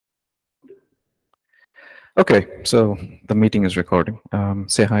Okay, so the meeting is recording.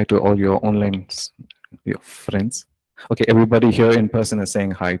 Say hi to all your online your friends. Okay, everybody here in person is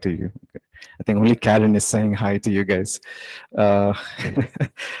saying hi to you. Okay. I think only Karen is saying hi to you guys. Uh,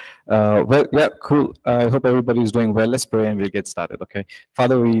 well, yeah, cool. I hope everybody is doing well. Let's pray and we'll get started. Okay,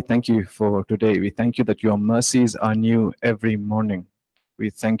 Father, we thank you for today. We thank you that your mercies are new every morning. We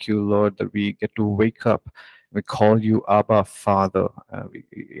thank you, Lord, that we get to wake up. We call you Abba, Father.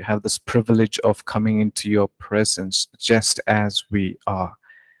 We have this privilege of coming into your presence just as we are.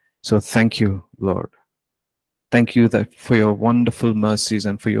 So thank you, Lord. Thank you that for your wonderful mercies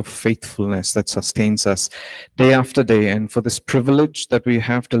and for your faithfulness that sustains us day after day, and for this privilege that we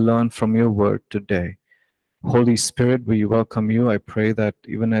have to learn from your word today. Holy Spirit, we welcome you. I pray that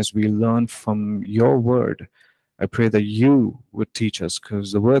even as we learn from your word, I pray that you would teach us,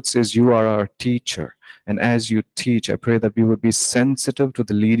 because the word says you are our teacher. And as you teach, I pray that we would be sensitive to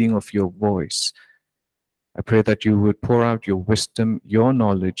the leading of your voice. I pray that you would pour out your wisdom, your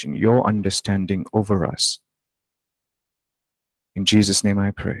knowledge, and your understanding over us. In Jesus' name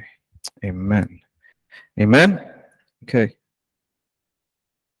I pray. Amen. Amen. Okay.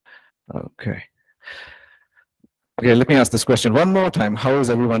 Okay. Okay, let me ask this question one more time. How is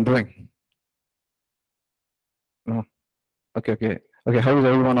everyone doing? No. Okay, okay. Okay, how is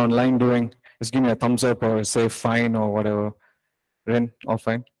everyone online doing? Just give me a thumbs up or say fine or whatever. Ren, all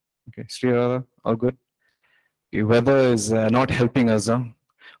fine? Okay, Sri, all good? The weather is not helping us, huh?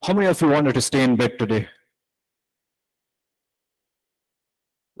 How many of you wanted to stay in bed today?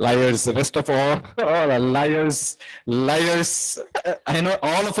 Liars, the rest of all are liars, liars. I know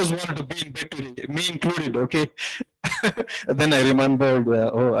all of us wanted to be in bed today, me included, okay? Then I remembered,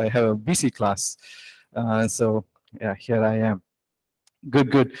 oh, I have a BC class. So, yeah, here I am.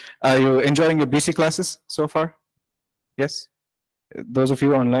 Good, good. Are you enjoying your BC classes so far? Yes? Those of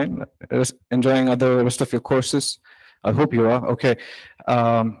you online, enjoying other rest of your courses? I hope you are. Okay.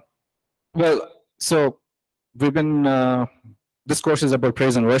 Well, so we've been, this course is about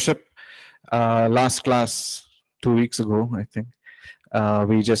praise and worship. Last class, 2 weeks ago, I think,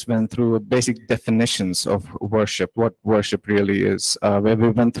 we just went through basic definitions of worship, what worship really is, where we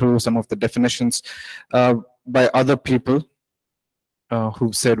went through some of the definitions by other people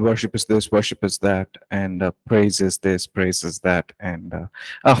who said worship is this, worship is that, and praise is this, praise is that. And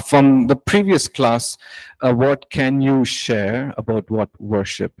from the previous class, what can you share about what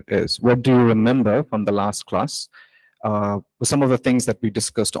worship is? What do you remember from the last class? Some of the things that we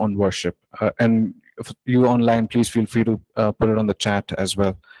discussed on worship. And if you online, please feel free to put it on the chat as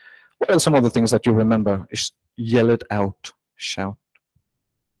well. What are some of the things that you remember? Yell it out, shout.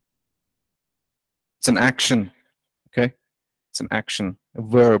 It's an action, okay? It's an action, a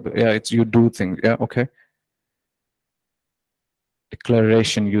verb. Yeah, it's you do things. Yeah, okay.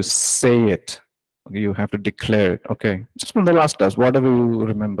 Declaration, you say it. Okay, you have to declare it. Okay. Just from the last class, whatever you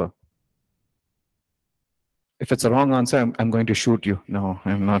remember. If it's a wrong answer, I'm going to shoot you. No,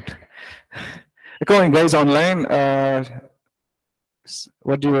 I'm not. Come on, guys, online.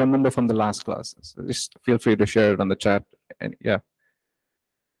 What do you remember from the last class? So just feel free to share it on the chat. And yeah.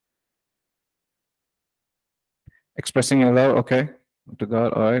 Expressing your love, okay, to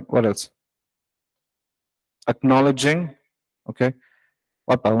God. All right. What else? Acknowledging, okay.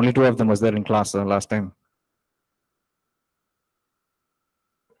 What? Only two of them was there in class last time.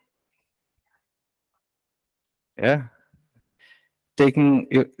 Yeah. Taking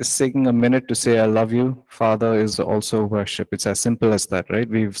a minute to say I love you, Father, is also worship. It's as simple as that, right?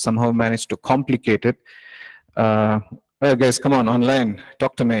 We've somehow managed to complicate it. Well, guys, come on, online,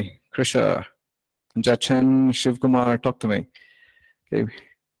 talk to me. Krisha, Jachan, Shivkumar, talk to me. Okay.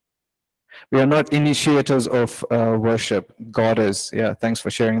 We are not initiators of worship. God is. Yeah, thanks for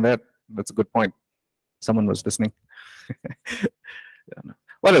sharing that. That's a good point. Someone was listening.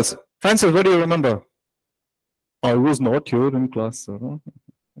 What else? Francis, what do you remember? I was not here in class.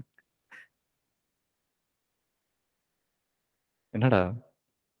 என்னடா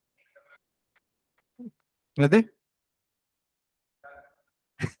என்னது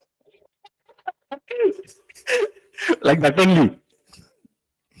like that only.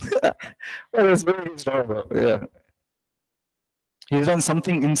 Well, that's very reasonable. Yeah. He's done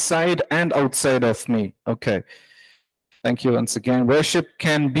something inside and outside of me. Okay. Thank you once again. Worship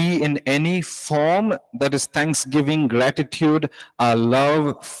can be in any form, that is thanksgiving, gratitude, our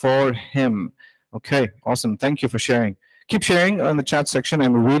love for Him. Okay, awesome. Thank you for sharing. Keep sharing on the chat section.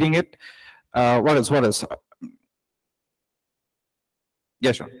 I'm reading it. What else? What else?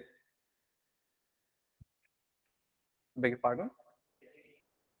 Yeah, sure. Beg your pardon?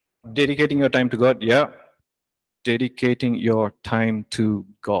 Dedicating your time to God. Yeah. Dedicating your time to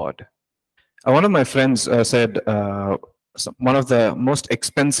God. One of my friends said one of the most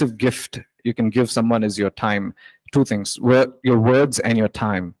expensive gift you can give someone is your time. Two things: your words and your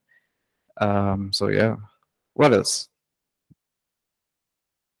time. So yeah. What else?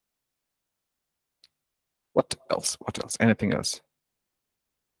 What else? What else? Anything else?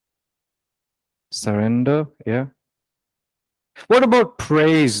 Surrender. Yeah. What about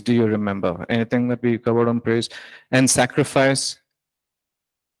praise? Do you remember anything that we covered on praise? And sacrifice?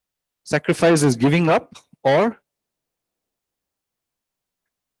 Sacrifice is giving up, or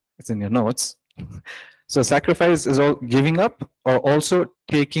it's in your notes. So sacrifice is all giving up or also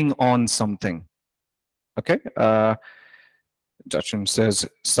taking on something. Okay. Judgment says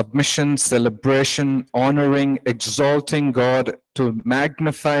submission, celebration, honoring, exalting God, to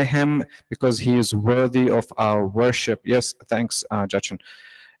magnify Him because He is worthy of our worship. Yes, thanks, Judgment.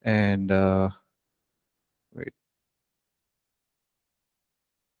 And wait.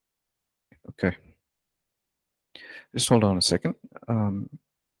 Okay. Just hold on a second.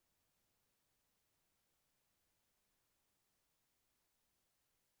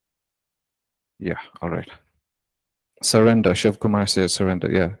 Yeah, all right. Surrender. Shiv Kumar says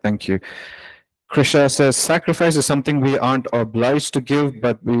surrender. Yeah, thank you. Krisha says sacrifice is something we aren't obliged to give,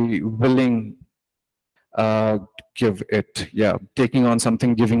 but we willing give it. Yeah, taking on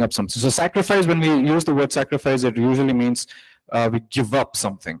something, giving up something. So sacrifice, when we use the word sacrifice, it usually means we give up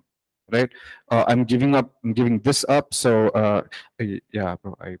something, right? I'm giving up, I'm giving this up. So yeah,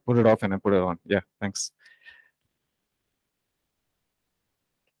 I put it off and I put it on. Yeah, thanks.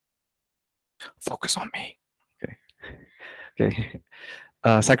 Focus on me. Okay. Okay.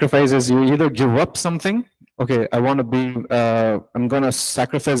 Sacrifice is you either give up something. Okay, I want to be, I'm going to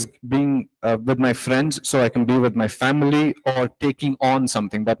sacrifice being with my friends so I can be with my family, or taking on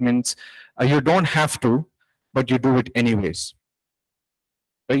something. That means you don't have to, but you do it anyways.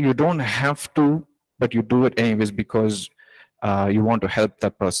 Right? You don't have to, but you do it anyways because you want to help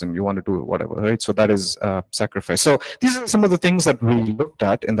that person, you want to do whatever, right? So that is sacrifice. So these are some of the things that we looked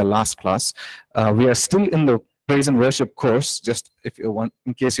at in the last class. We are still in the praise and worship course, just if you want,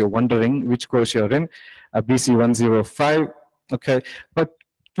 in case you're wondering which course you're in, BC105. Okay, but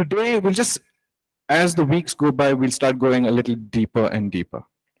today we'll just, as the weeks go by, we'll start going a little deeper and deeper,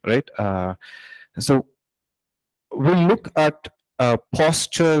 right? So we'll look at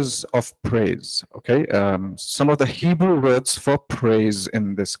postures of praise. Okay, some of the Hebrew words for praise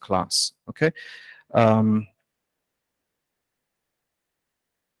in this class. Okay,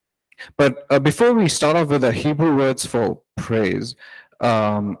 but before we start off with the Hebrew words for praise,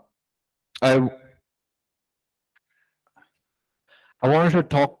 I wanted to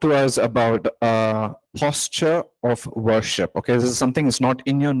talk to us about posture of worship. Okay, this is something that's not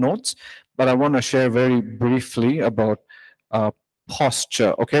in your notes, but I want to share very briefly about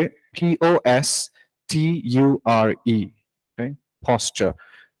posture. Okay, Posture. Okay, posture.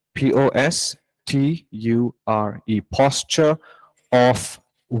 Posture. Posture of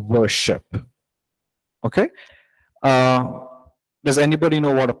worship. Okay. Does anybody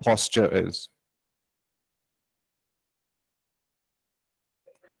know what a posture is?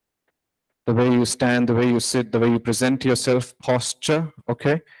 The way you stand, the way you sit, the way you present yourself, posture,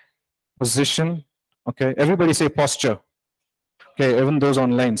 okay? Position, okay? Everybody say posture. Okay, even those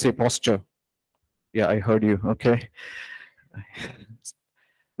online say posture. Yeah, I heard you, okay?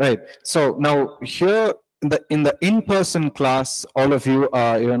 Right, so now here in the in-person class, all of you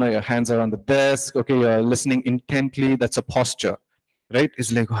are, you know, your hands are on the desk, okay, you're listening intently, that's a posture, right?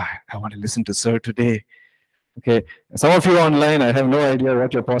 It's like, oh, I want to listen to sir today. Okay, some of you online, I have no idea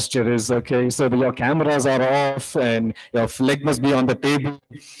what your posture is. Okay, so your cameras are off and your leg must be on the table.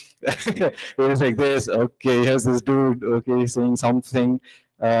 It's like this. Okay, here's this dude. Okay, saying something.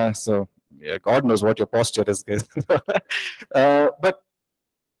 So yeah, God knows what your posture is, guys. But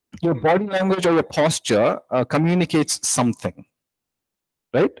your body language or your posture communicates something,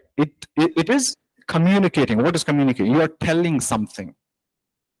 right? It is communicating. What is communicating? You are telling something,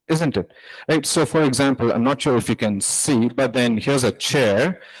 isn't it? Right. So, for example, I'm not sure if you can see, but then here's a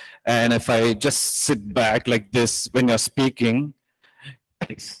chair, and if I just sit back like this when you're speaking,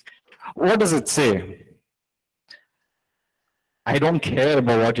 what does it say? I don't care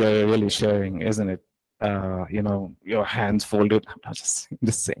about what you're really sharing, isn't it? You know, your hands folded. I'm not just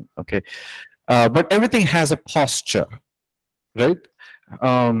saying. Okay, but everything has a posture, right?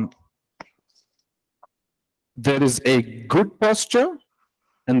 There is a good posture,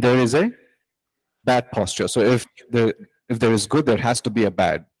 and there is a bad posture. So if there is good, there has to be a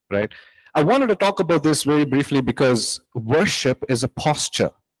bad, right? I wanted to talk about this very briefly because worship is a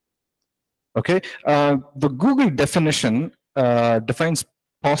posture. Okay, the Google definition defines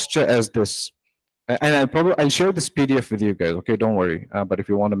posture as this. And I'll share this PDF with you guys. Okay, don't worry. But if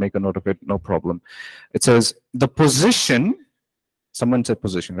you want to make a note of it, no problem. It says the position. Someone said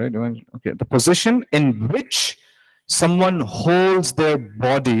position, right? Okay, the position in which someone holds their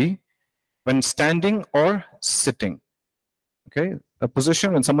body when standing or sitting. Okay, a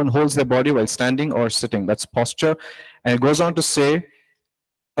position when someone holds their body while standing or sitting. That's posture. And it goes on to say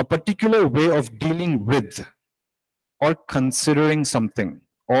a particular way of dealing with or considering something,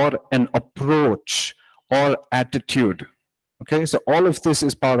 or an approach or attitude. Okay, so all of this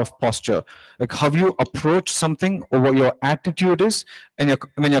is part of posture. Like how you approach something, or what your attitude is, and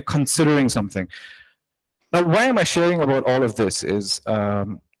when you're considering something. Now, why am I sharing about all of this? Is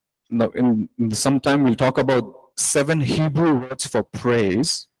in some time we'll talk about 7 Hebrew words for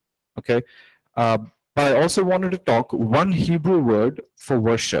praise. Okay, but I also wanted to talk 1 Hebrew word for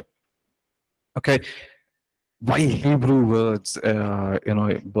worship. Okay, why Hebrew words?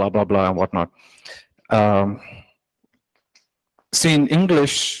 Blah blah blah and whatnot. See, in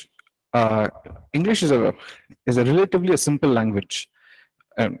English, English is a relatively a simple language.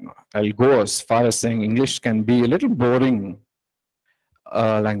 And I'll go as far as saying English can be a little boring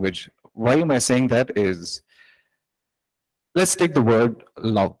language. Why am I saying that is, let's take the word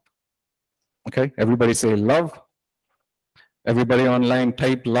love. Okay, everybody say love. Everybody online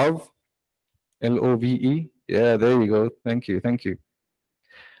type love. L-O-V-E. Yeah, there you go. Thank you. Thank you.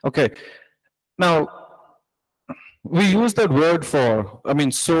 Okay. Now, we use that word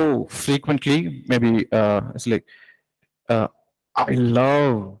so frequently. Maybe it's like, I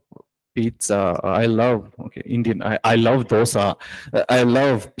love pizza. I love Indian. I love dosa. I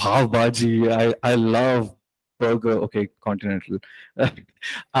love pav bhaji. I love burger. Okay, continental.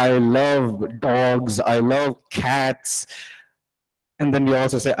 I love dogs. I love cats. And then we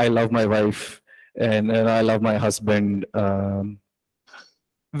also say, I love my wife, and I love my husband.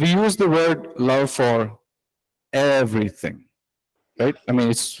 We use the word love for everything, right? I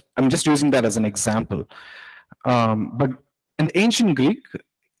mean, I'm just using that as an example. But in ancient Greek,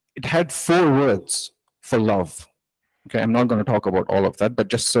 it had 4 words for love. Okay, I'm not going to talk about all of that, but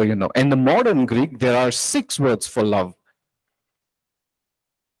just so you know. In the modern Greek, there are 6 words for love.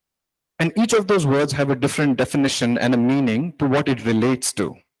 And each of those words have a different definition and a meaning to what it relates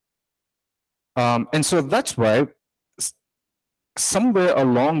to. And so that's why somewhere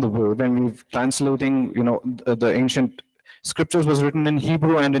along the way, when we're translating, the ancient scriptures was written in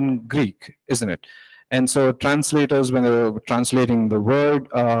Hebrew and in Greek, isn't it? And so translators, when they're translating the word,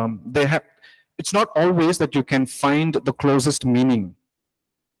 it's not always that you can find the closest meaning.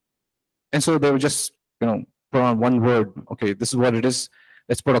 And so they will just, put on one word. Okay, this is what it is.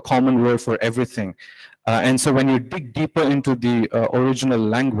 Let's put a common word for everything. And so when you dig deeper into the original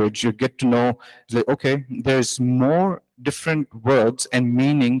language, you get to know, like, okay, there's more different words and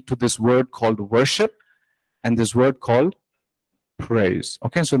meaning to this word called worship and this word called praise.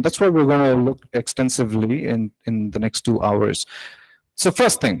 Okay, so that's what we're going to look extensively in the next 2 hours. So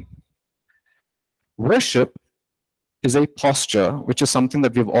first thing, worship is a posture, which is something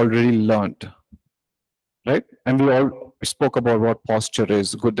that we've already learned, right? And we all spoke about what posture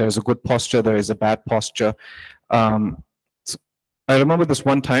is. There's a good posture, there is a bad posture. So I remember this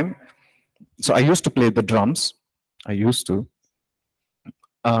one time, so I used to play the drums. I used to.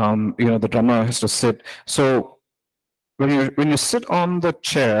 The drummer has to sit. So when you sit on the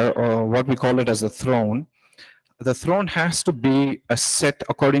chair, or what we call it as a throne, the throne has to be set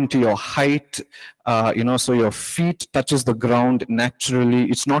according to your height, so your feet touches the ground naturally.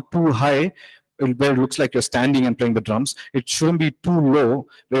 It's not too high where it looks like you're standing and playing the drums. It shouldn't be too low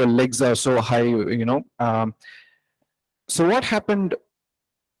where your legs are so high, So what happened,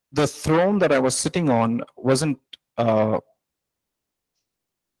 the throne that I was sitting on wasn't, it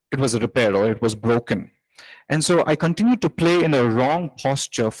was repaired, or it was broken. And so I continued to play in a wrong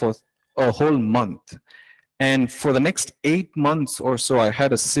posture for a whole month. And for the next 8 months or so, I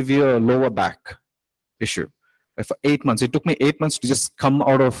had a severe lower back issue. For 8 months. It took me 8 months to just come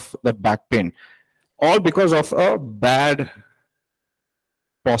out of that back pain. All because of a bad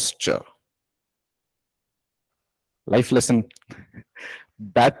posture. Life lesson.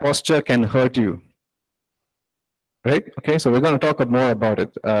 Bad posture can hurt you. Right? Okay, so we're going to talk more about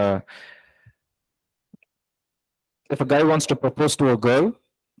it. If a guy wants to propose to a girl,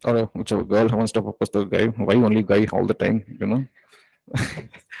 or whichever girl wants to propose to a guy, why only guy all the time,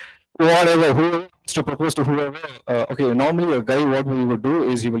 Whatever, who wants to propose to whoever. Okay, normally a guy, what he will do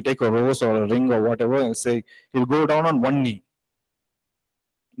is he will take a rose or a ring or whatever and say, he'll go down on one knee.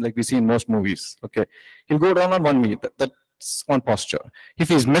 Like we see in most movies, okay. He'll go down on one knee, that's one posture. If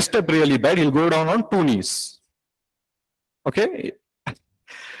he's messed up really bad, he'll go down on 2 knees. Okay.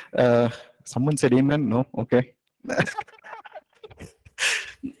 Someone said amen. No, okay.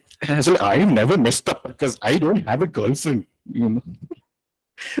 So I never messed up because I don't have a girlfriend. You know,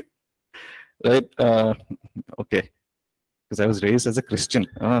 right? Okay, because I was raised as a Christian.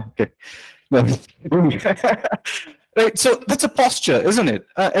 Okay. Well, right. So that's a posture, isn't it?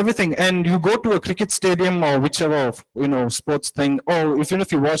 Everything. And you go to a cricket stadium or whichever sports thing, or if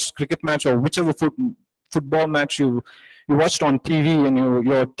you watch cricket match or whichever football match you watched on TV and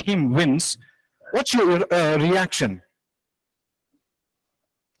your team wins, what's your reaction?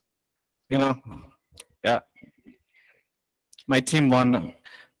 Yeah, my team won.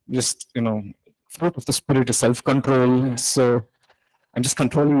 Just fruit of the spirit is self-control. So I'm just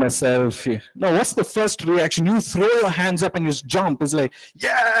controlling myself. No, what's the first reaction? You throw your hands up and you just jump. It's like,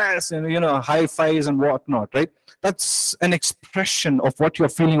 yes, and high fives and whatnot, right? That's an expression of what you're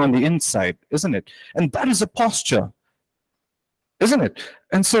feeling on the inside, isn't it? And that is a posture, isn't it?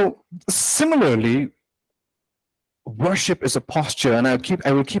 And so similarly, worship is a posture, and I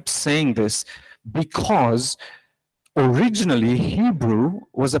will keep saying this because originally Hebrew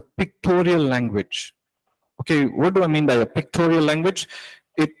was a pictorial language. Okay, what do I mean by a pictorial language?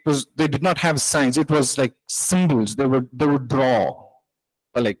 They did not have signs. It was like symbols. They would draw,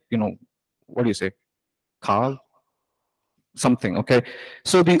 like what do you say, carve something. Okay,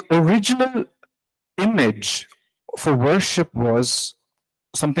 so the original image for worship was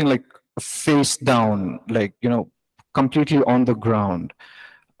something like face down, like completely on the ground.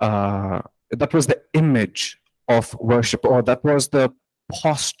 That was the image of worship, or that was the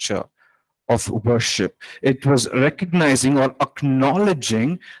posture of worship. It was recognizing or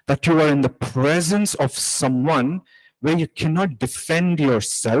acknowledging that you are in the presence of someone where you cannot defend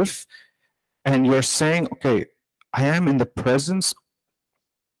yourself, and you're saying, okay, I am in the presence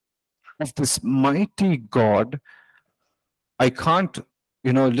of this mighty God. I can't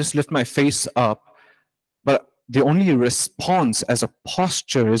just lift my face up, but the only response as a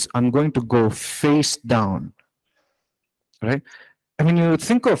posture is I'm going to go face down, right? I mean, you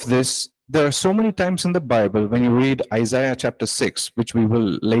think of this, there are so many times in the Bible when you read Isaiah chapter 6, which we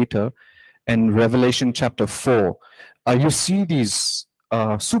will later, and Revelation chapter 4, you see these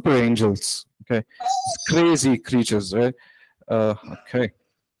super angels, okay, crazy creatures, right? Okay.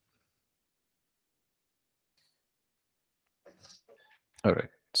 All right.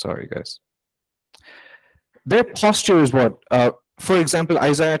 Sorry, guys. Their posture is what? For example,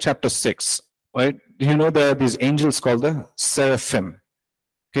 Isaiah chapter 6, right? There are these angels called the seraphim.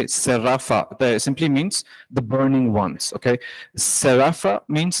 Okay, serapha, that simply means the burning ones. Okay, serapha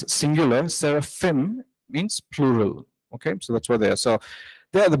means singular, seraphim means plural. Okay, so that's what they are. So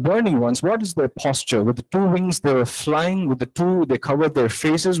they are the burning ones. What is their posture? With the two wings, they were flying. With the two, they covered their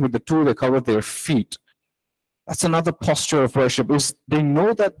faces. With the two, they covered their feet. That's another posture of worship, is they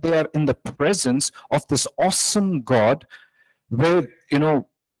know that they are in the presence of this awesome God, where,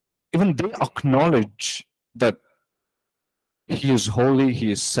 even they acknowledge that He is holy,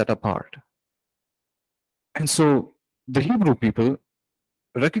 He is set apart. And so the Hebrew people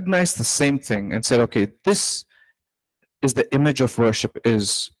recognized the same thing and said, okay, this is the image of worship,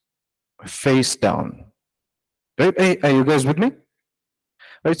 is face down. Right? Hey, are you guys with me?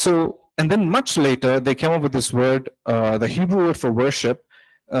 Right, so, and then much later, they came up with this word, the Hebrew word for worship,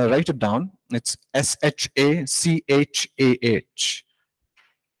 write it down. It's S-H-A-C-H-A-H.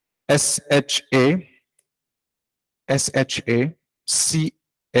 S-H-A-C-H-A-H.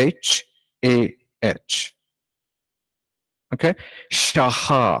 Okay?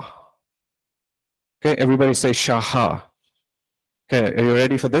 Shaha. Okay, everybody say Shaha. Okay, are you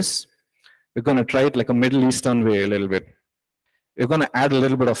ready for this? We're going to try it like a Middle Eastern way a little bit. We're going to add a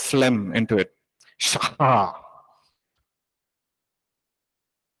little bit of phlegm into it. Shaha.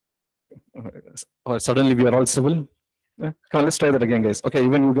 Or suddenly we are all civil. Come on, let's try that again, guys. Okay,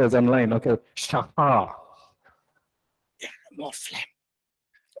 even you guys online. Okay, Shaha. Yeah, more phlegm.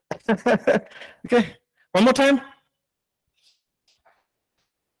 Okay, one more time.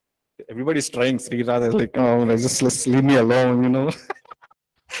 Everybody's trying Sri Radha, like, oh, let's leave me alone,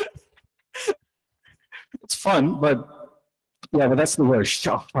 It's fun, but yeah, but that's the word,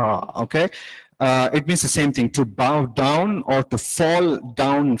 shaha, okay? It means the same thing, to bow down or to fall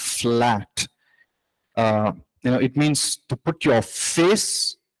down flat. It means to put your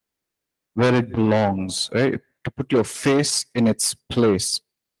face where it belongs, right? To put your face in its place.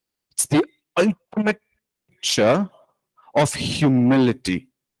 It's the ultimate picture of humility.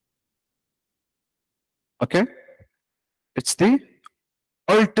 Okay? It's the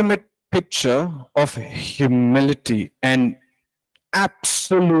ultimate picture of humility and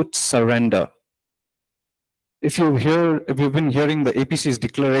absolute surrender. If you've been hearing the APC's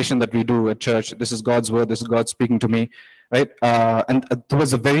declaration that we do at church, this is God's word, this is God speaking to me, right? And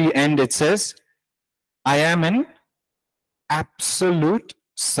towards the very end, it says, I am in absolute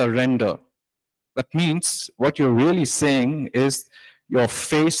surrender. That means what you're really saying is you're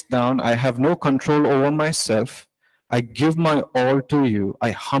face down. I have no control over myself. I give my all to you.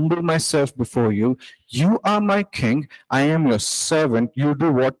 I humble myself before you. You are my king. I am your servant. You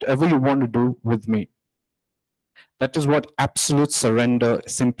do whatever you want to do with me. That is what absolute surrender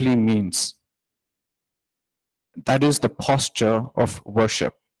simply means. That is the posture of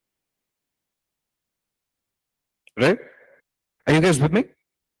worship. Right? Are you guys with me?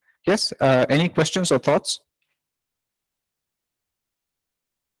 Yes? Any questions or thoughts?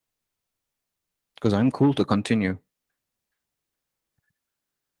 Because I'm cool to continue.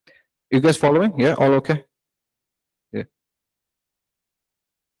 You guys following? Yeah, all okay? Yeah.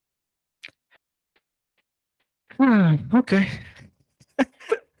 Okay.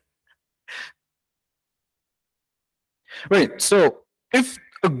 Right. So if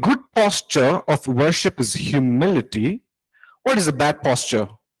a good posture of worship is humility, what is a bad posture?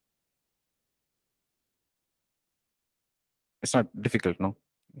 It's not difficult, no?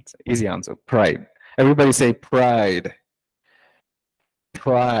 It's an easy answer. Pride. Everybody say pride.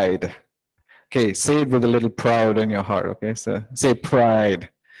 Pride. Okay, say it with a little proud in your heart. Okay, so say pride.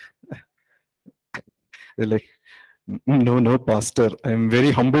 They're like, no, no, Pastor. I'm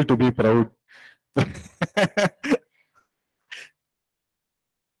very humble to be proud.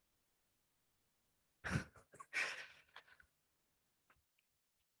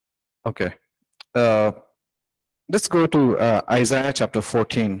 Okay. Let's go to Isaiah chapter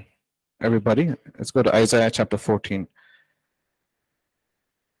 14. Everybody, let's go to Isaiah chapter 14.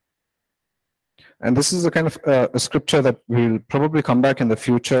 And this is a kind of a scripture that we'll probably come back in the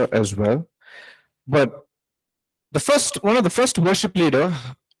future as well. But one of the first worship leader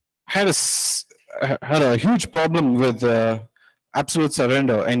had a huge problem with absolute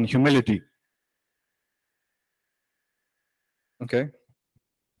surrender and humility. Okay,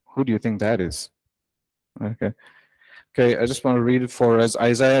 who do you think that is? Okay, I just want to read it for us.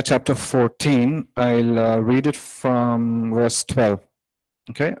 Isaiah chapter 14. I'll read it from verse 12.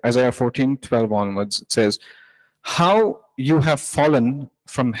 Okay, Isaiah 14:12 onwards. It says, "How you have fallen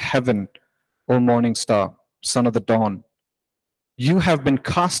from heaven, O morning star, son of the dawn. You have been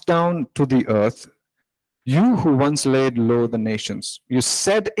cast down to the earth, you who once laid low the nations. You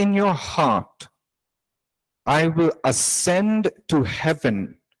said in your heart, I will ascend to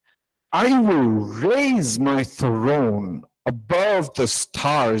heaven. I will raise my throne above the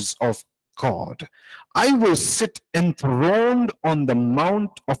stars of God. I will sit enthroned on the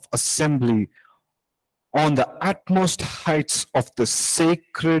mount of assembly, on the utmost heights of the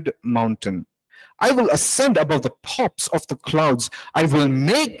sacred mountain. I will ascend above the tops of the clouds. I will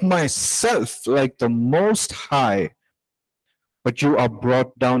make myself like the Most High. But you are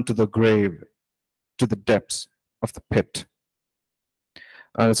brought down to the grave, to the depths of the pit."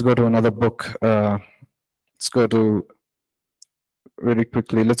 Let's go to another book. Let's go to, very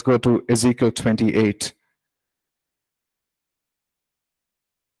quickly, let's go to Ezekiel 28.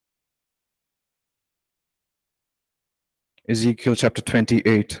 Ezekiel chapter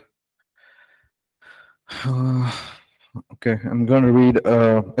 28. Okay, I'm going to read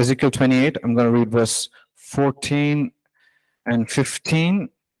Ezekiel 28. I'm going to read verse 14 and 15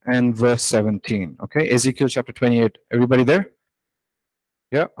 and verse 17. Okay, Ezekiel chapter 28. Everybody there?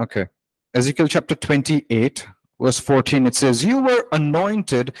 Yeah, okay. Ezekiel chapter 28, verse 14, it says, "You were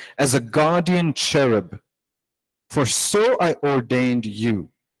anointed as a guardian cherub, for so I ordained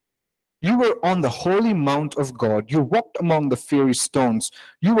you. You were on the holy mount of God. You walked among the fiery stones.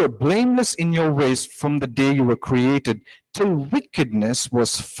 You were blameless in your ways from the day you were created, till wickedness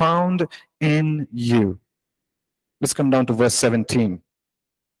was found in you." Let's come down to verse 17.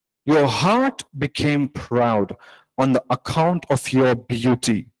 "Your heart became proud on the account of your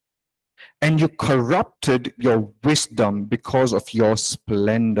beauty, and you corrupted your wisdom because of your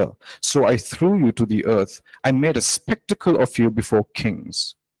splendor. So I threw you to the earth. I made a spectacle of you before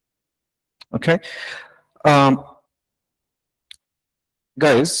kings." Okay?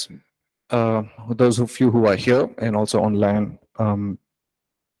 Guys, those of you who are here and also online,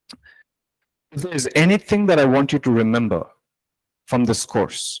 if there is anything that I want you to remember from this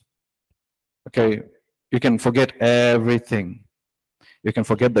course, okay, you can forget everything. You can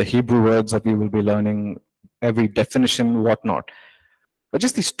forget the Hebrew words that we will be learning, every definition, whatnot. But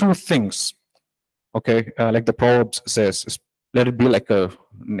just these two things, okay, like the Proverbs says, let it be like a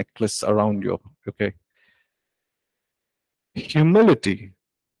necklace around you, okay? Humility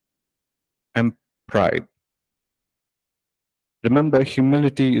and pride. Remember,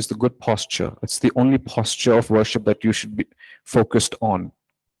 humility is the good posture. It's the only posture of worship that you should be focused on.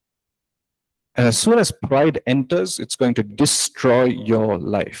 And as soon as pride enters, it's going to destroy your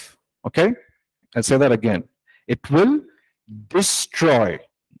life. Okay? I'll say that again. It will destroy.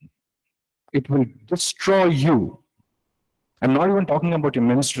 It will destroy you. I'm not even talking about your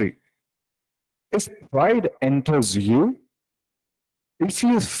ministry. If pride enters you, if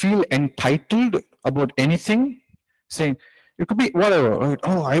you feel entitled about anything, saying, it could be whatever, right?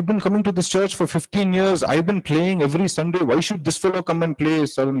 Oh, I've been coming to this church for 15 years. I've been playing every Sunday. Why should this fellow come and play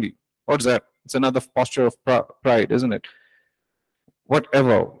suddenly? What's that? It's another posture of pride, isn't it?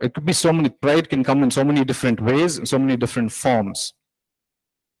 Whatever. It could be so many, pride can come in so many different ways, in so many different forms.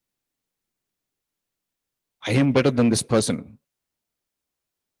 I am better than this person.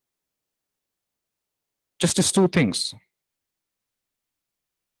 Just as two things.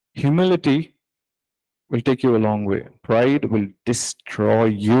 Humility will take you a long way. Pride will destroy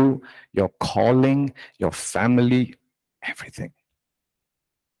you, your calling, your family, everything.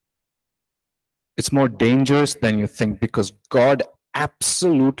 It's more dangerous than you think because God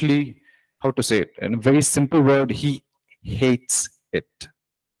absolutely, how to say it, in a very simple word, He hates it.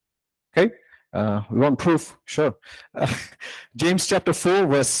 Okay? We want proof? Sure. James chapter 4,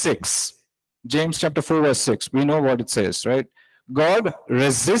 verse 6. James chapter 4, verse 6. We know what it says, right? God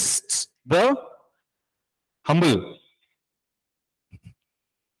resists the humble.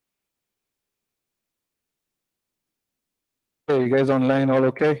 Hey, you guys online, all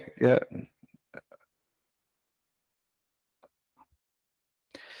okay? Yeah.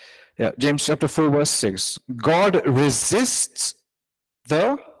 Yeah, James chapter 4, verse 6. God resists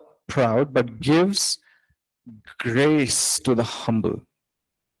the proud, but gives grace to the humble.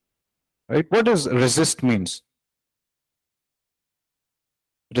 Right? What does resist means?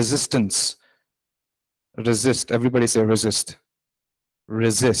 Resistance. Resist. Everybody say resist.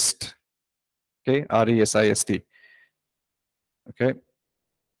 Resist. Okay? R-E-S-I-S-T. Okay?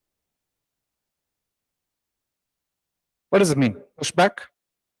 What does it mean? Push back?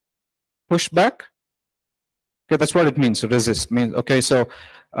 Push back? Okay, that's what it means. Resist means, okay, so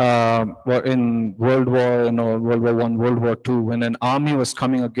in World War, World War I, World War II, when an army was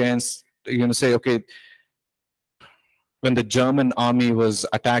coming against, say, okay, when the German army was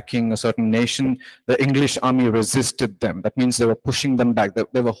attacking a certain nation, the English army resisted them. That means they were pushing them back.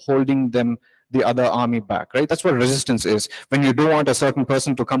 They were holding the other army back, right? That's what resistance is. When you don't want a certain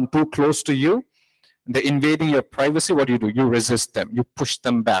person to come too close to you, they're invading your privacy, what do? You resist them. You push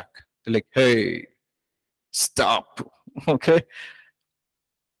them back. They're like, hey, stop. Okay?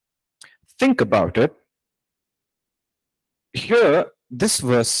 Think about it. Here, this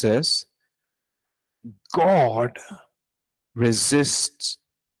verse says, God resists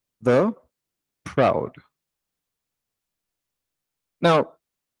the proud. Now,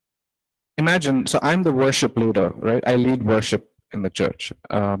 imagine, so I'm the worship leader, right? I lead worship in the church.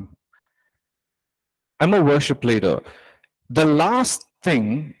 I'm a worship leader. The last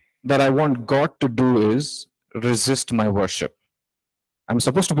thing that I want God to do is resist my worship. I'm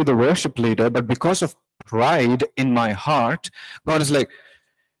supposed to be the worship leader, but because of pride in my heart, God is like,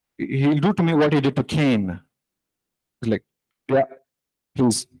 He'll do to me what He did to Cain. He's like, yeah,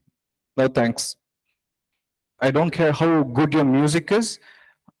 please, no thanks. I don't care how good your music is.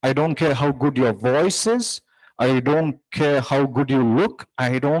 I don't care how good your voice is. I don't care how good you look.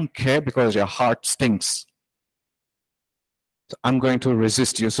 I don't care because your heart stinks. So I'm going to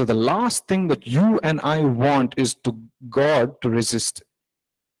resist you. So the last thing that you and I want is to God to resist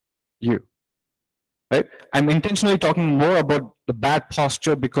you. Right? I'm intentionally talking more about the bad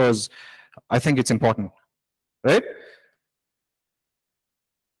posture because I think it's important. Right?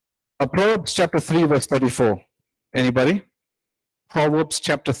 Proverbs chapter 3, verse 34. Anybody? Proverbs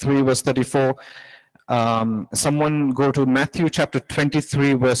chapter 3, verse 34. Someone go to Matthew chapter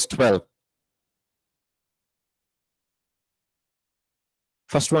 23, verse 12.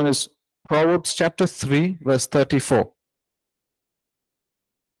 First one is Proverbs chapter 3, verse 34.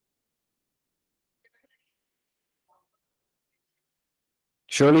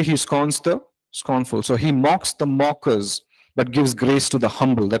 Surely he scorns the scornful. So he mocks the mockers, but gives grace to the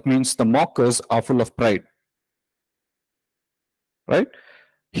humble. That means the mockers are full of pride. Right?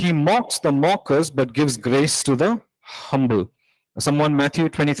 He mocks the mockers, but gives grace to the humble. Someone, Matthew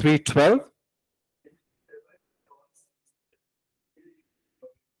 23, 12.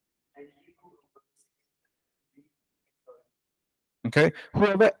 Okay,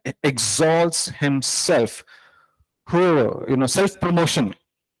 whoever exalts himself, whoever, self-promotion.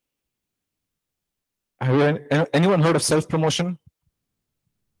 Have anyone heard of self-promotion?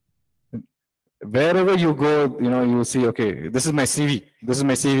 Wherever you go, you see, okay, this is my CV, this is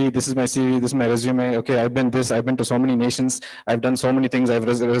my CV, this is my CV, this is my resume. Okay, I've been this, I've been to so many nations, I've done so many things, I've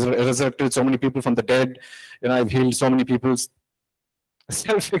resurrected so many people from the dead, I've healed so many people.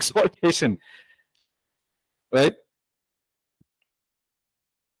 Self-exaltation, right?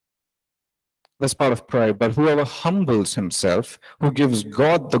 That's part of pride. But whoever humbles himself, who gives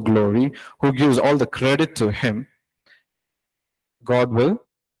God the glory, who gives all the credit to him, God will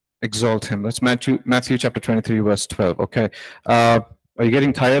exalt him. That's Matthew chapter 23, verse 12. Okay. Are you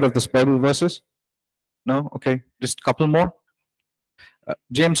getting tired of this Bible verses? No? Okay. Just a couple more.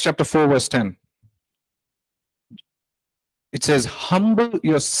 James chapter 4, verse 10. It says, humble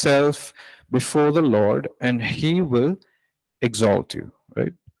yourself before the Lord, and he will exalt you.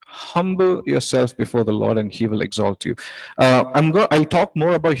 Right? Humble yourself before the Lord, and he will exalt you. I'll talk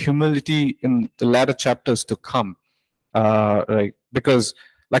more about humility in the latter chapters to come. Right? Because,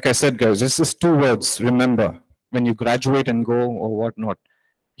 like I said, guys, this is two words. Remember, when you graduate and go or whatnot,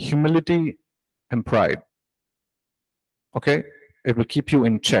 humility and pride. Okay, it will keep you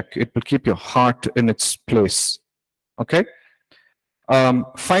in check. It will keep your heart in its place. Okay.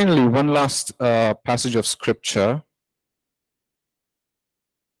 Finally, one last passage of scripture.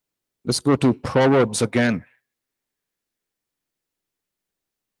 Let's go to Proverbs again.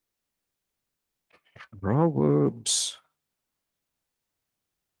 Proverbs.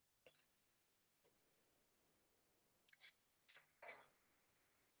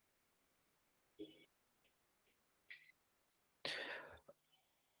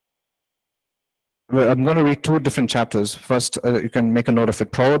 Well, I'm going to read two different chapters. First, you can make a note of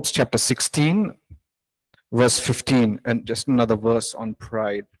it. Proverbs chapter 16, verse 15, and just another verse on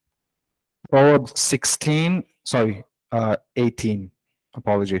pride. Proverbs 16, 18.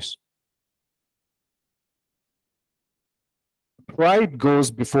 Apologies. Pride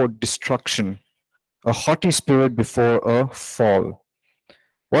goes before destruction, a haughty spirit before a fall.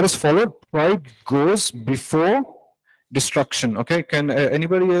 What is followed? Pride goes before destruction. Okay, can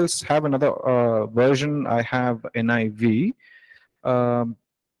anybody else have another version? I have NIV. Yeah,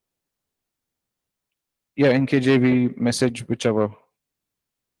 NKJV, Message, whichever.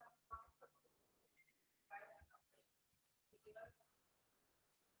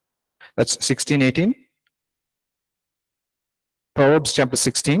 That's 16:18. Proverbs chapter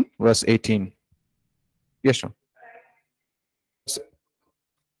 16, verse 18. Yes, sir.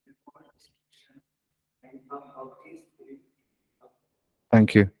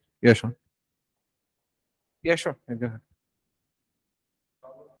 Thank you. Yes, sir. Yeah, sure. Go ahead.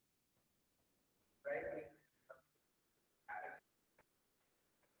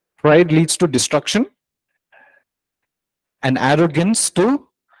 Pride leads to destruction, and arrogance to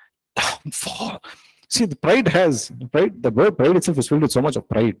downfall. See, the pride. The word pride itself is filled with so much of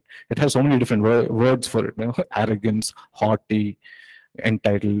pride. It has so many different words for it. Arrogance, haughty,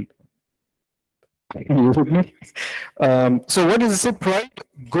 entitled. You with me? So what does it say? Pride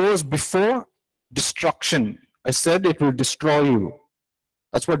goes before destruction. I said it will destroy you.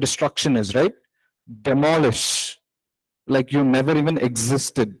 That's what destruction is, right? Demolish, like you never even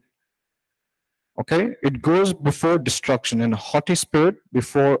existed. Okay, it goes before destruction, and a haughty spirit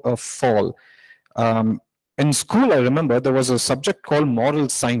before a fall. In school, I remember there was a subject called moral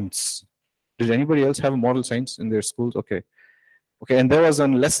science. Did anybody else have a moral science in their schools? Okay, and there was a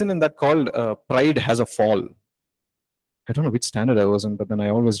lesson in that called "Pride Has a Fall." I don't know which standard I was in, but then I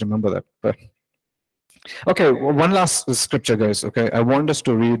always remember that. But okay, one last scripture, guys. Okay, I want us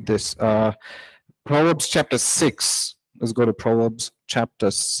to read this. Proverbs chapter 6. Let's go to Proverbs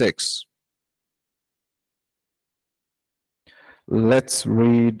chapter 6. Let's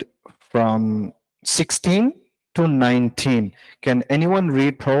read from 16 to 19. Can anyone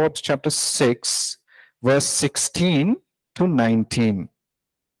read Proverbs chapter 6, verse 16 to 19?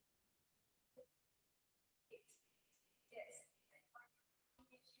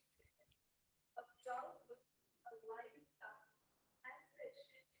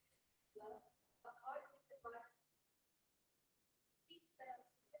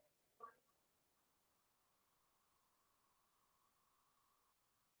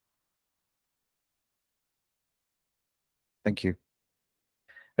 Thank you.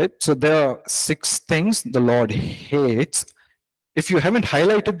 Right, so there are 6 things the Lord hates. If you haven't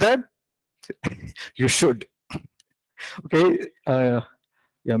highlighted that, you should. Okay,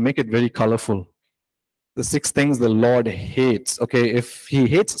 yeah, make it very colorful. The 6 things the Lord hates. Okay, if He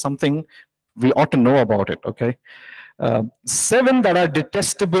hates something, we ought to know about it. Okay, 7 that are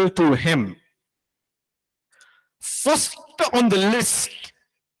detestable to Him. First on the list.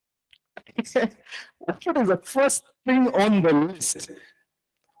 What is the first thing on the list?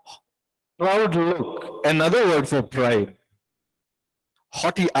 Proud look. Another word for pride.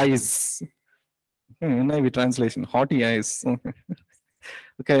 Haughty eyes. NIV translation. Haughty eyes.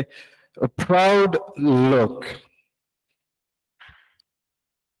 Okay. A proud look.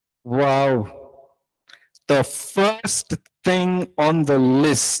 Wow. The first thing on the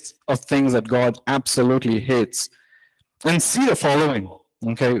list of things that God absolutely hates. And see the following.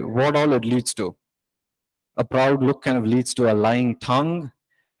 Okay. What all it leads to. A proud look kind of leads to a lying tongue,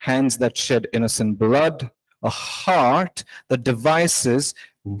 hands that shed innocent blood, a heart that devises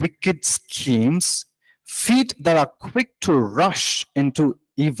wicked schemes, feet that are quick to rush into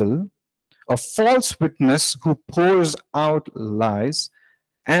evil, a false witness who pours out lies,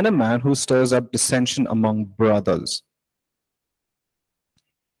 and a man who stirs up dissension among brothers.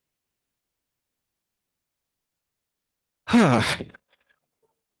 I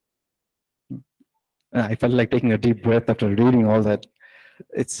felt like taking a deep breath after reading all that.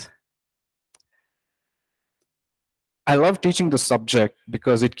 I love teaching the subject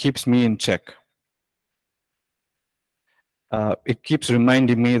because it keeps me in check. It keeps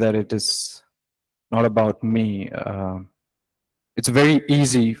reminding me that it is not about me. It's very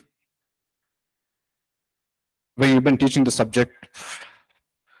easy when you've been teaching the subject,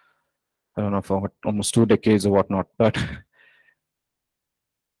 I don't know, for almost 2 decades or whatnot, but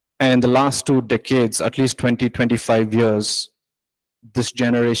and the last 2 decades, at least 20, 25 years, this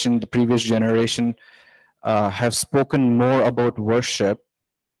generation, the previous generation, have spoken more about worship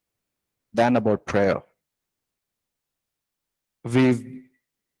than about prayer. We've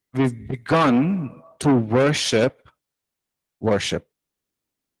begun to worship.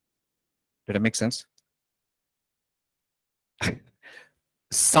 Did it make sense?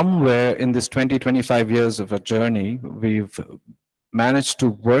 Somewhere in this 20, 25 years of a journey, we've managed to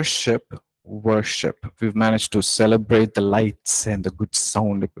worship. We've managed to celebrate the lights and the good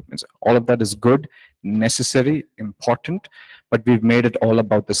sound equipment. All of that is good, necessary, important, but we've made it all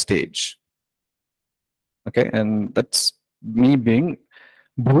about the stage. Okay, and that's me being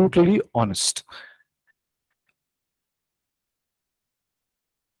brutally honest.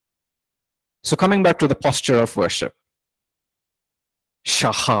 So coming back to the posture of worship.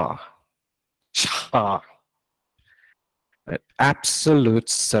 Shaha. Right? Absolute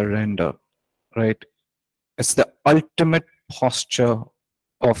surrender, right? It's the ultimate posture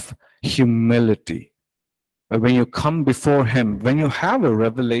of humility. When you come before Him, when you have a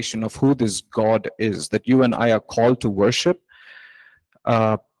revelation of who this God is that you and I are called to worship,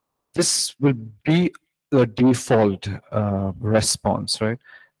 this will be the default response, right?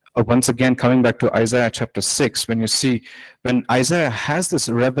 Once again, coming back to Isaiah chapter 6, when Isaiah has this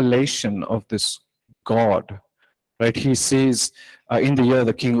revelation of this God, right? He says, in the year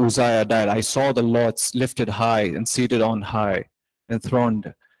the king Uzziah died, I saw the Lord lifted high and seated on high,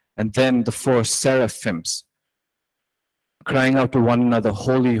 enthroned. And then the 4 seraphims crying out to one another,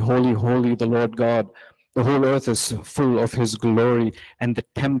 holy, holy, holy, the Lord God. The whole earth is full of His glory. And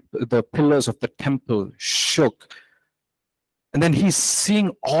the pillars of the temple shook. And then he's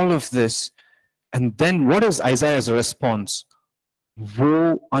seeing all of this. And then what is Isaiah's response?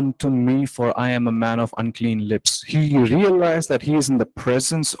 Woe unto me, for I am a man of unclean lips. He realized that he is in the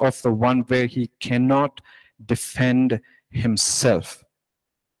presence of the one where he cannot defend himself.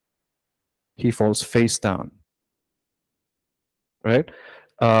 He falls face down. Right?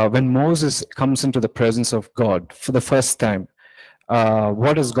 When Moses comes into the presence of God for the first time,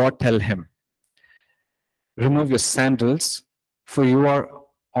 what does God tell him? Remove your sandals, for you're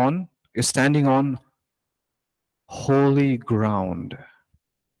standing on holy ground.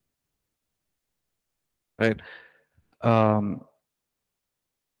 Right?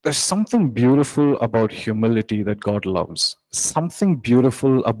 There's something beautiful about humility that God loves. Something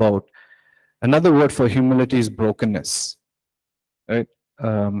beautiful about, another word for humility is brokenness. Right?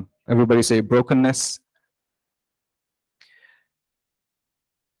 Everybody say brokenness.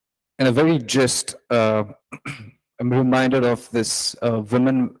 In a very gist, I'm reminded of this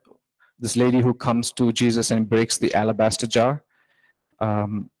woman, this lady who comes to Jesus and breaks the alabaster jar.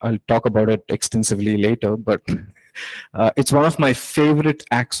 I'll talk about it extensively later, but it's one of my favorite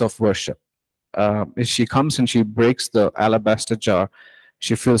acts of worship. She comes and she breaks the alabaster jar.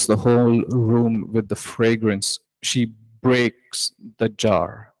 She fills the whole room with the fragrance. She breaks the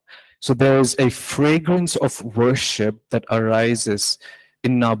jar. So there is a fragrance of worship that arises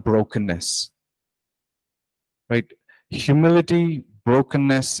in our brokenness. Right? Humility,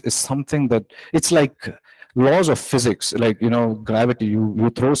 brokenness is something that, it's like laws of physics, like, gravity. You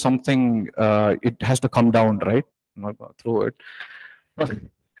throw something, it has to come down, right? I'm not going to throw it.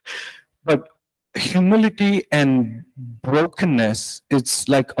 But humility and brokenness, it's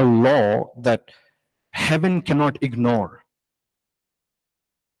like a law that heaven cannot ignore.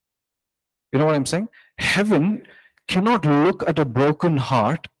 You know what I'm saying? Heaven cannot look at a broken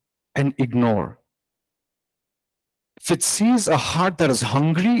heart and ignore. If it sees a heart that is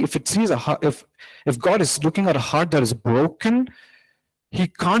hungry, if it sees a heart, if God is looking at a heart that is broken, he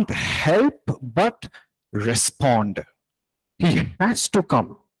can't help but respond. He has to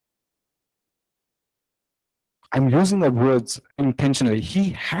come. I'm using the words intentionally.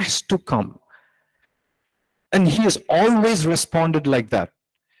 He has to come. And he has always responded like that.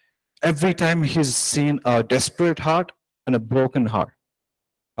 Every time he's seen a desperate heart and a broken heart,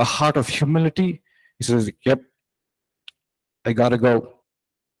 a heart of humility, he says, yep, I gotta go.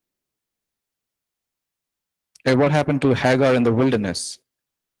 Hey, what happened to Hagar in the wilderness?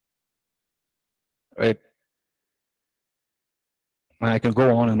 Right? And I can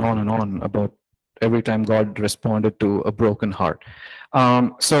go on and on and on about every time God responded to a broken heart.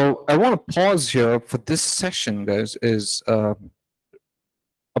 So I want to pause here for this session, guys, is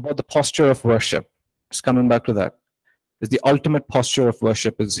about the posture of worship. Just coming back to that. Is the ultimate posture of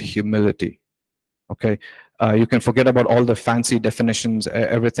worship is humility. Okay, you can forget about all the fancy definitions,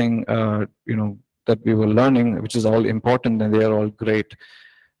 everything you know that we were learning, which is all important and they are all great.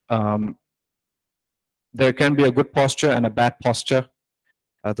 There can be a good posture and a bad posture.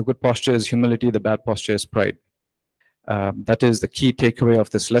 The good posture is humility. The bad posture is pride. That is the key takeaway of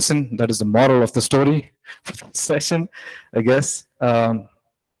this lesson. That is the moral of the story for this session, I guess. Right?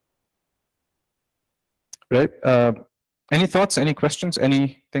 Any thoughts? Any questions?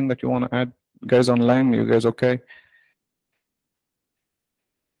 Anything that you want to add? Guys online, you guys okay?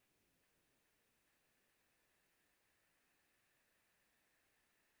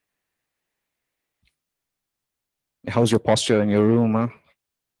 How's your posture in your room, huh?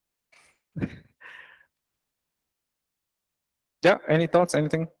 Yeah, any thoughts?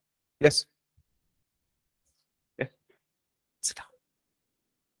 Anything? Yes? Yeah. Sit down.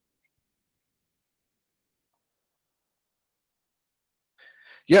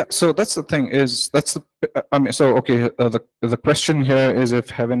 Yeah, so that's the thing is, that's the, I mean, so, okay, the question here is if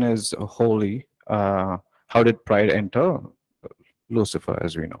heaven is holy, how did pride enter Lucifer,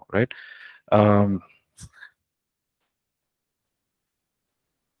 as we know, right?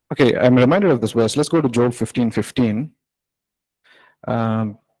 Okay, I'm reminded of this verse. Let's go to Job 15:15.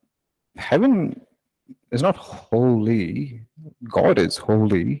 Heaven is not holy. God is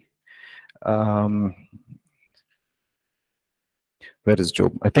holy. Where is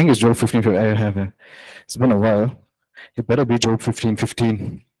Job? I think it's Job 15:15. I have it. It's been a while. It better be Job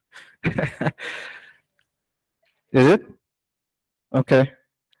 15:15. Is it? Okay.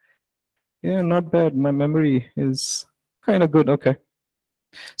 Yeah, not bad. My memory is kind of good. Okay.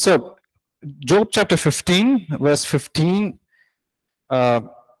 So, Job chapter 15, verse 15,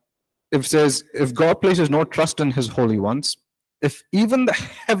 it says, if God places no trust in his holy ones, if even the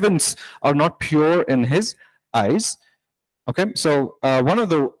heavens are not pure in his eyes. Okay, so one of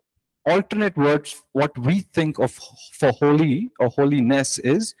the alternate words, what we think of for holy or holiness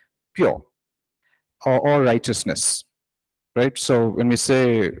is pure or righteousness, right? So when we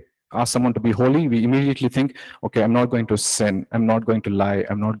say, ask someone to be holy, we immediately think, okay, I'm not going to sin, I'm not going to lie,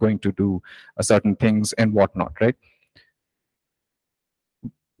 I'm not going to do certain things and whatnot, right?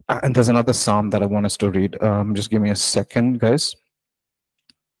 And there's another psalm that I want us to read. Just give me a second, guys.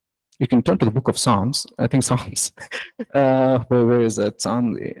 You can turn to the book of Psalms. I think Psalms. Where is that?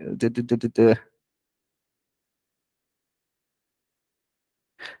 Psalm.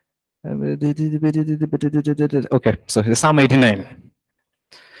 Okay, so Psalm 89.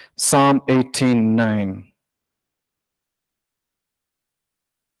 Psalm 89.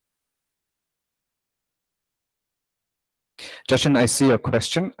 Justin, I see a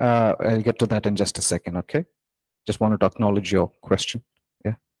question. I'll get to that in just a second, okay? Just wanted to acknowledge your question.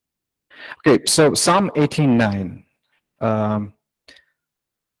 Yeah. Okay, so Psalm 89. I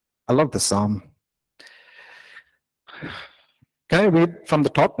love the Psalm. Can I read from the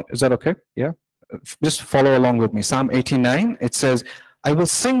top? Is that okay? Yeah. Just follow along with me. Psalm 89, it says, I will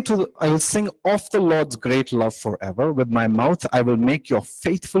sing of the Lord's great love forever. With my mouth, I will make your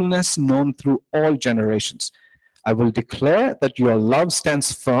faithfulness known through all generations. I will declare that your love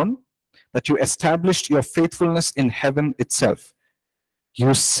stands firm, that you established your faithfulness in heaven itself.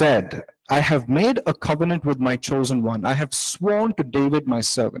 You said, I have made a covenant with my chosen one. I have sworn to David, my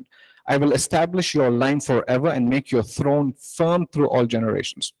servant. I will establish your line forever and make your throne firm through all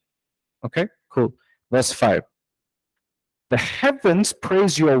generations. Okay, cool. Verse 5. The heavens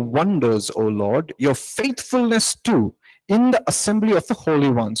praise your wonders, O Lord, your faithfulness too, in the assembly of the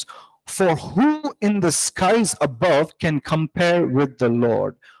holy ones. For who in the skies above can compare with the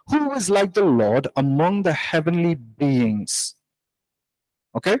Lord? Who is like the Lord among the heavenly beings?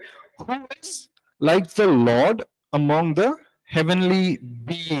 Okay? Who is like the Lord among the heavenly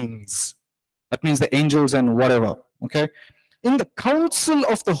beings? That means the angels and whatever. Okay? In the council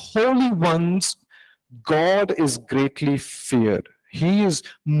of the holy ones, God is greatly feared. He is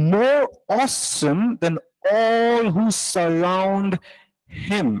more awesome than all who surround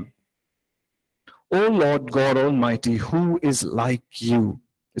him. O Lord God Almighty, who is like you?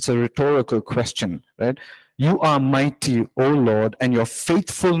 It's a rhetorical question, right? You are mighty, O Lord, and your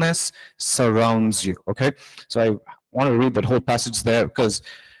faithfulness surrounds you. Okay, so I want to read that whole passage there because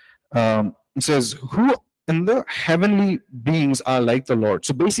it says, "Who in the heavenly beings are like the Lord?"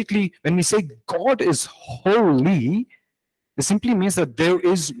 So basically, when we say God is holy, it simply means that there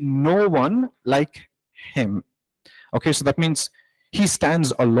is no one like Him. Okay, so that means He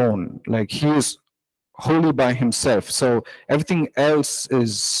stands alone, like He is holy by himself. So everything else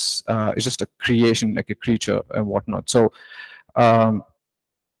is just a creation, like a creature and whatnot. So I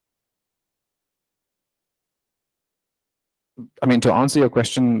mean, to answer your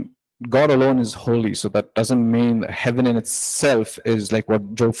question, God alone is holy. So that doesn't mean heaven in itself is like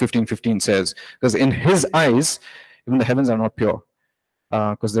what Job 15:15 says, because in his eyes, even the heavens are not pure,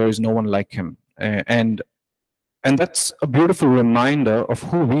 because there is no one like him. And that's a beautiful reminder of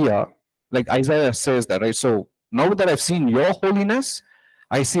who we are. Like Isaiah says that, right? So now that I've seen your holiness,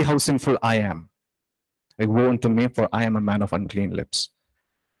 I see how sinful I am. Like, woe unto me, for I am a man of unclean lips.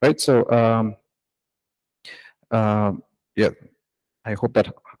 Right? So, yeah, I hope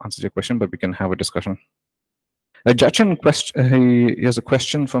that answers your question, but we can have a discussion. Jachin he has a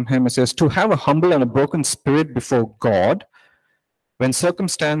question from him. It says, to have a humble and a broken spirit before God when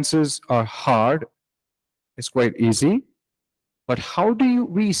circumstances are hard is quite easy. But how do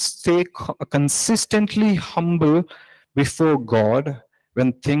we stay consistently humble before God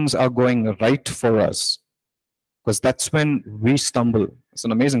when things are going right for us? Because that's when we stumble. It's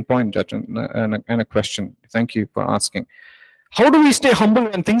an amazing point, Judge, and a question. Thank you for asking. How do we stay humble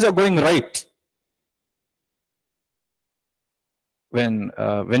when things are going right? When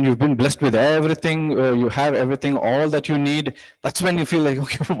you've been blessed with everything, you have everything, all that you need, that's when you feel like,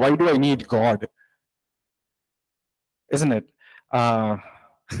 okay, why do I need God? Isn't it?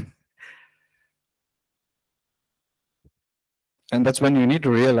 And that's when you need to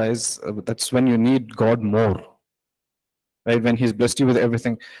realize that's when you need God more, right? When He's blessed you with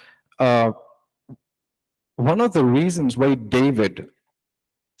everything. One of the reasons why David,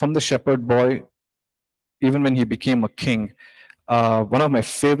 from the shepherd boy, even when he became a king, one of my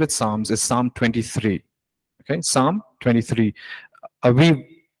favorite Psalms is Psalm 23. Okay, Psalm 23. We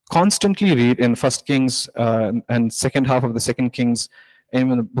constantly read in First Kings and second half of the Second Kings,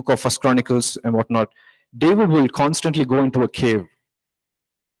 and in the book of First Chronicles and whatnot. David will constantly go into a cave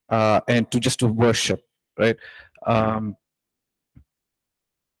and to worship, right?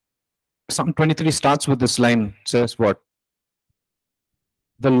 Psalm 23 starts with this line, says what?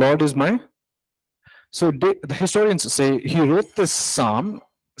 The Lord is my. So the historians say he wrote this psalm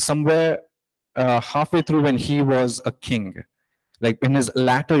somewhere halfway through when he was a king, like in his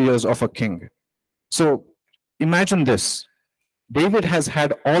latter years of a king. So imagine this. David has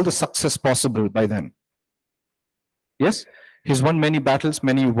had all the success possible by then. Yes, he's won many battles,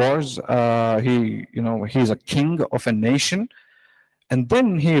 many wars. He's a king of a nation. And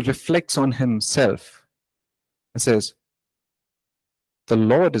then he reflects on himself and says, the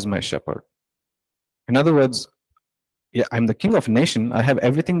Lord is my shepherd. In other words, yeah, I'm the king of a nation. I have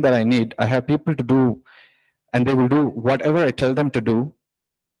everything that I need. I have people to do, and they will do whatever I tell them to do.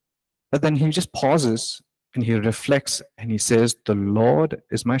 But then he just pauses and he reflects and he says, the Lord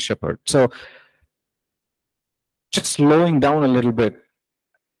is my shepherd. So just slowing down a little bit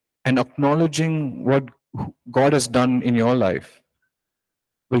and acknowledging what God has done in your life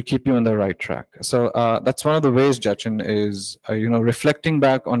will keep you on the right track. So that's one of the ways, Jachin, is reflecting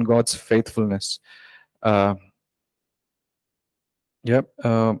back on God's faithfulness.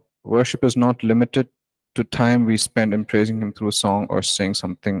 Worship is not limited to time we spend in praising Him through a song or saying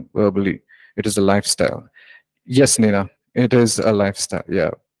something verbally. It is a lifestyle. Yes, Nina, it is a lifestyle.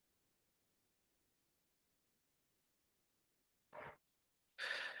 Yeah.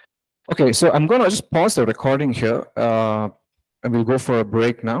 Okay, so I'm going to just pause the recording here, and we'll go for a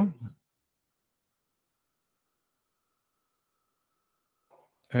break now.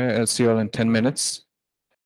 I'll see you all in 10 minutes.